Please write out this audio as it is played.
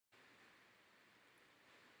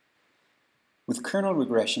With kernel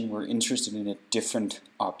regression, we're interested in a different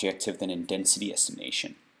objective than in density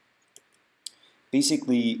estimation.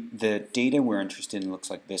 Basically, the data we're interested in looks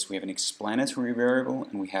like this. We have an explanatory variable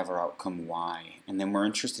and we have our outcome y. And then we're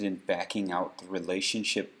interested in backing out the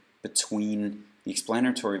relationship between the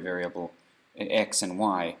explanatory variable x and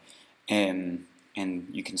y. And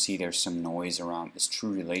you can see there's some noise around this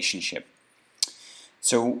true relationship.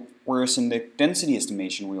 So whereas in the density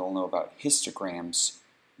estimation we all know about histograms,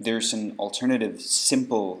 there's an alternative,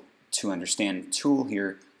 simple to understand tool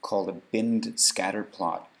here called a binned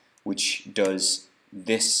scatterplot, which does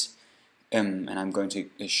this, and I'm going to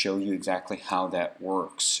show you exactly how that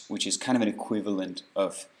works, which is kind of an equivalent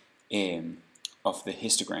of the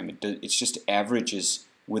histogram. It's just averages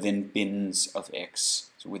within bins of x,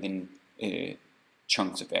 so within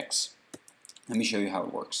chunks of x. Let me show you how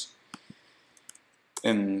it works.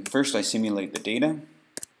 First I simulate the data,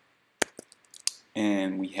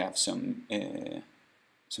 and we have some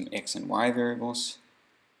x and y variables.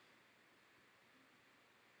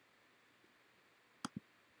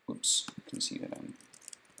 Whoops, you can see that I'm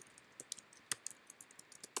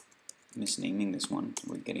misnaming this one.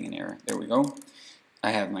 We're getting an error. There we go.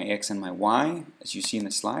 I have my x and my y, as you see in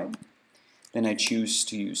the slide. Then I choose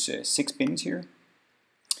to use 6 bins here.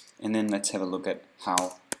 And then let's have a look at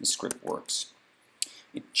how the script works.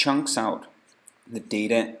 It chunks out the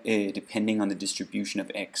data depending on the distribution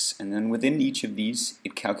of x, and then within each of these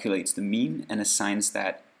it calculates the mean and assigns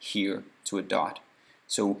that here to a dot.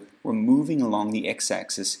 So we're moving along the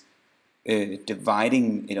x-axis,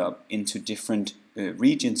 dividing it up into different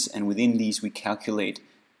regions, and within these we calculate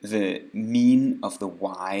the mean of the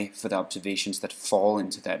y for the observations that fall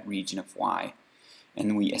into that region of y,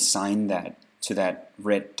 and we assign that to that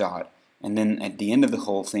red dot, and then at the end of the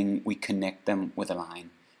whole thing we connect them with a line.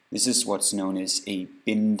 This is what's known as a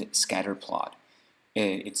binned scatterplot.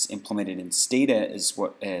 It's implemented in Stata as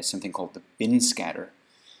something called the bin scatter,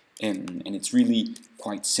 and it's really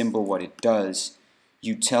quite simple what it does.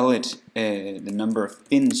 You tell it the number of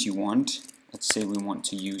bins you want. Let's say we want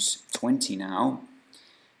to use 20 now.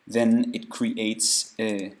 Then it creates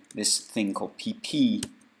this thing called pp,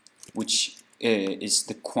 which is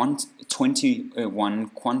the 21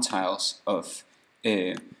 quantiles of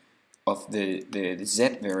the z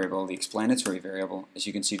variable, the explanatory variable. As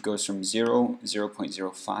you can see, it goes from 0,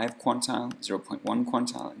 0.05 quantile, 0.1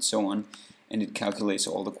 quantile, and so on, and it calculates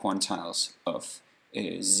all the quantiles of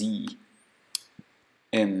z.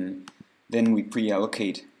 Then we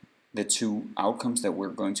pre-allocate the two outcomes that we're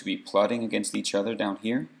going to be plotting against each other down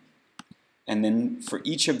here, and then for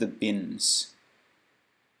each of the bins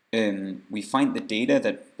we find the data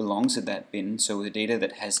that belongs to that bin, so the data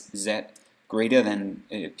that has z greater than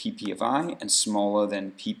pp of I and smaller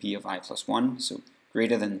than pp of I plus 1, so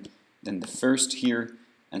greater than the first here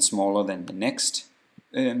and smaller than the next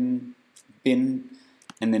bin,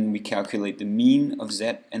 and then we calculate the mean of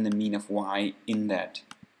z and the mean of y in that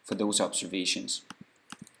for those observations.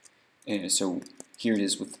 So here it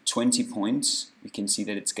is with 20 points, we can see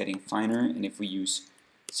that it's getting finer, and if we use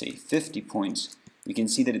say 50 points, we can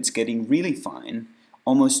see that it's getting really fine,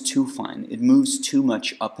 almost too fine. It moves too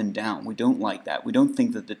much up and down. We don't like that. We don't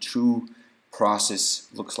think that the true process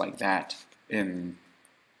looks like that.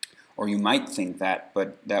 Or you might think that,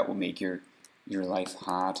 but that will make your life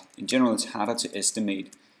hard. In general, it's harder to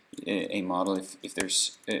estimate a model if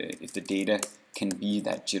the data can be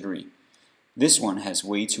that jittery. This one has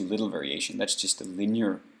way too little variation. That's just a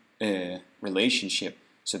linear relationship,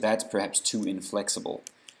 so that's perhaps too inflexible.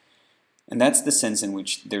 And that's the sense in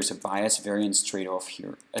which there's a bias variance trade-off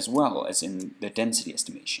here, as well as in the density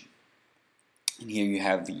estimation. And here you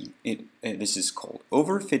have this is called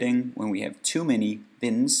overfitting when we have too many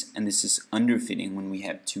bins, and this is underfitting when we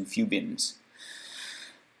have too few bins.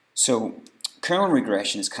 So kernel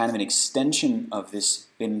regression is kind of an extension of this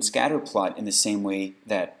bin scatter plot in the same way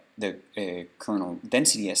that the kernel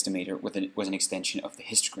density estimator was an extension of the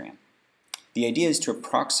histogram. The idea is to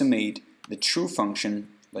approximate the true function,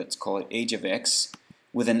 let's call it h of x,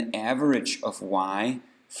 with an average of y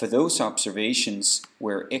for those observations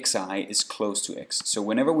where xi is close to x. So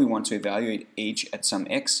whenever we want to evaluate h at some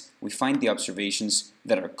x, we find the observations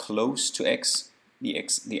that are close to x,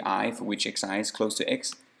 the I for which xi is close to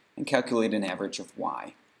x, and calculate an average of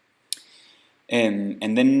y.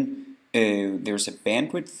 And then there's a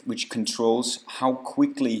bandwidth which controls how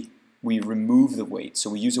quickly we remove the weight. So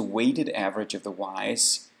we use a weighted average of the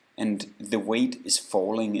y's, and the weight is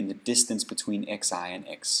falling in the distance between xi and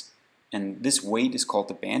x. And this weight is called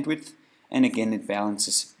the bandwidth, and again it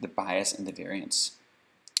balances the bias and the variance.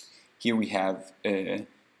 Here we have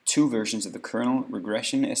two versions of the kernel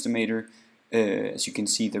regression estimator. as you can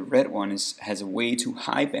see, the red one has a way too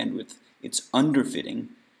high bandwidth. It's underfitting.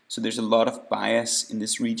 So there's a lot of bias in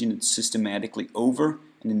this region. It's systematically over,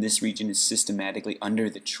 and in this region it's systematically under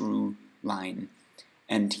the true line.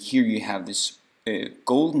 And here you have this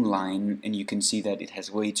golden line, and you can see that it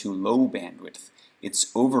has way too low bandwidth.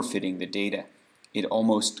 It's overfitting the data. It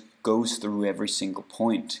almost goes through every single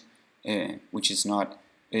point, which is not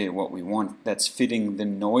what we want. That's fitting the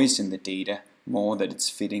noise in the data more than it's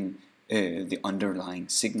fitting the underlying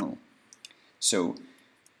signal. So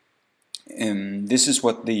this is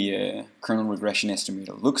what the kernel regression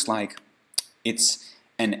estimator looks like. It's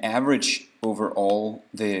an average over all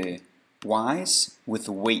the y's with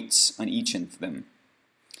weights on each of them.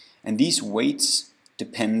 And these weights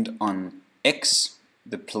depend on x,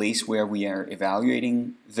 the place where we are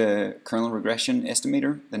evaluating the kernel regression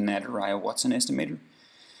estimator, the Nadaraya-Watson estimator,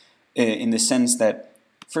 in the sense that,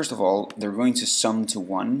 first of all, they're going to sum to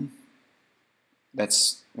 1.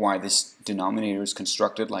 That's why this denominator is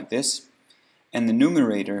constructed like this. And the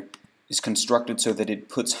numerator is constructed so that it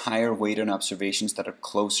puts higher weight on observations that are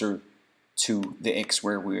closer to the x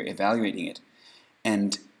where we're evaluating it.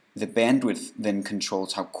 And the bandwidth then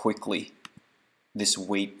controls how quickly this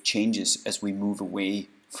weight changes as we move away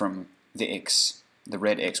from the x, the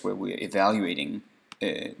red x, where we're evaluating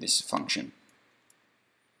this function.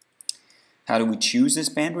 How do we choose this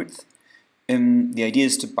bandwidth? The idea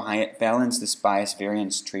is to balance this bias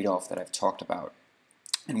variance trade-off that I've talked about.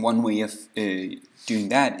 And one way of doing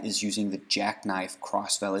that is using the jackknife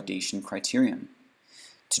cross-validation criterion.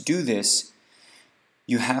 To do this,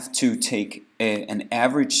 you have to take an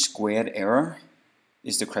average squared error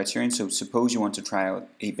is the criterion. So suppose you want to try out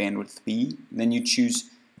a bandwidth b, then you choose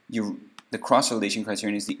the cross-validation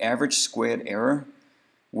criterion is the average squared error,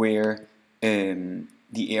 where the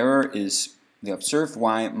error is the observed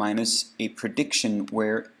y minus a prediction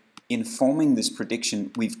where, in forming this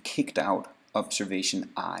prediction, we've kicked out observation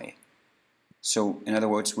I. So in other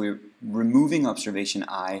words, we're removing observation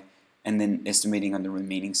I and then estimating on the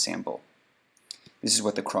remaining sample. This is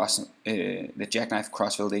what the jackknife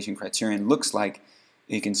cross-validation criterion looks like.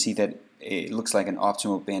 You can see that it looks like an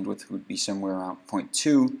optimal bandwidth would be somewhere around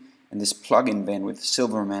 0.2, and this plug-in bandwidth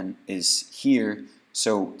Silverman is here,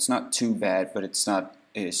 so it's not too bad, but it's not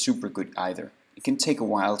super good either. It can take a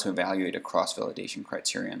while to evaluate a cross-validation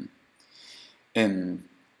criterion.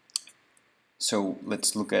 So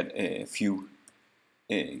let's look at a few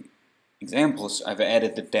examples. I've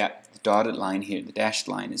added the dotted line here. The dashed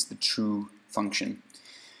line is the true function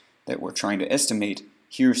that we're trying to estimate.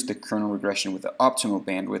 Here's the kernel regression with the optimal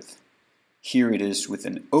bandwidth. Here it is with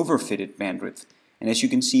an overfitted bandwidth. And as you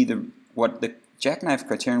can see, what the jackknife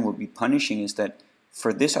criterion will be punishing is that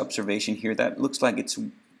for this observation here, that looks like it's,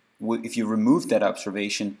 if you remove that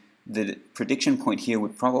observation, the prediction point here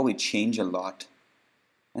would probably change a lot.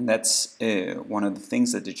 And that's one of the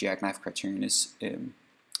things that the jackknife criterion is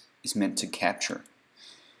meant to capture.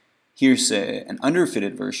 Here's an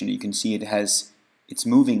underfitted version. You can see it's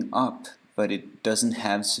moving up, but it doesn't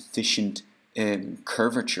have sufficient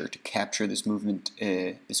curvature to capture this movement,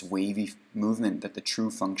 this wavy movement that the true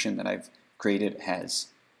function that I've created has.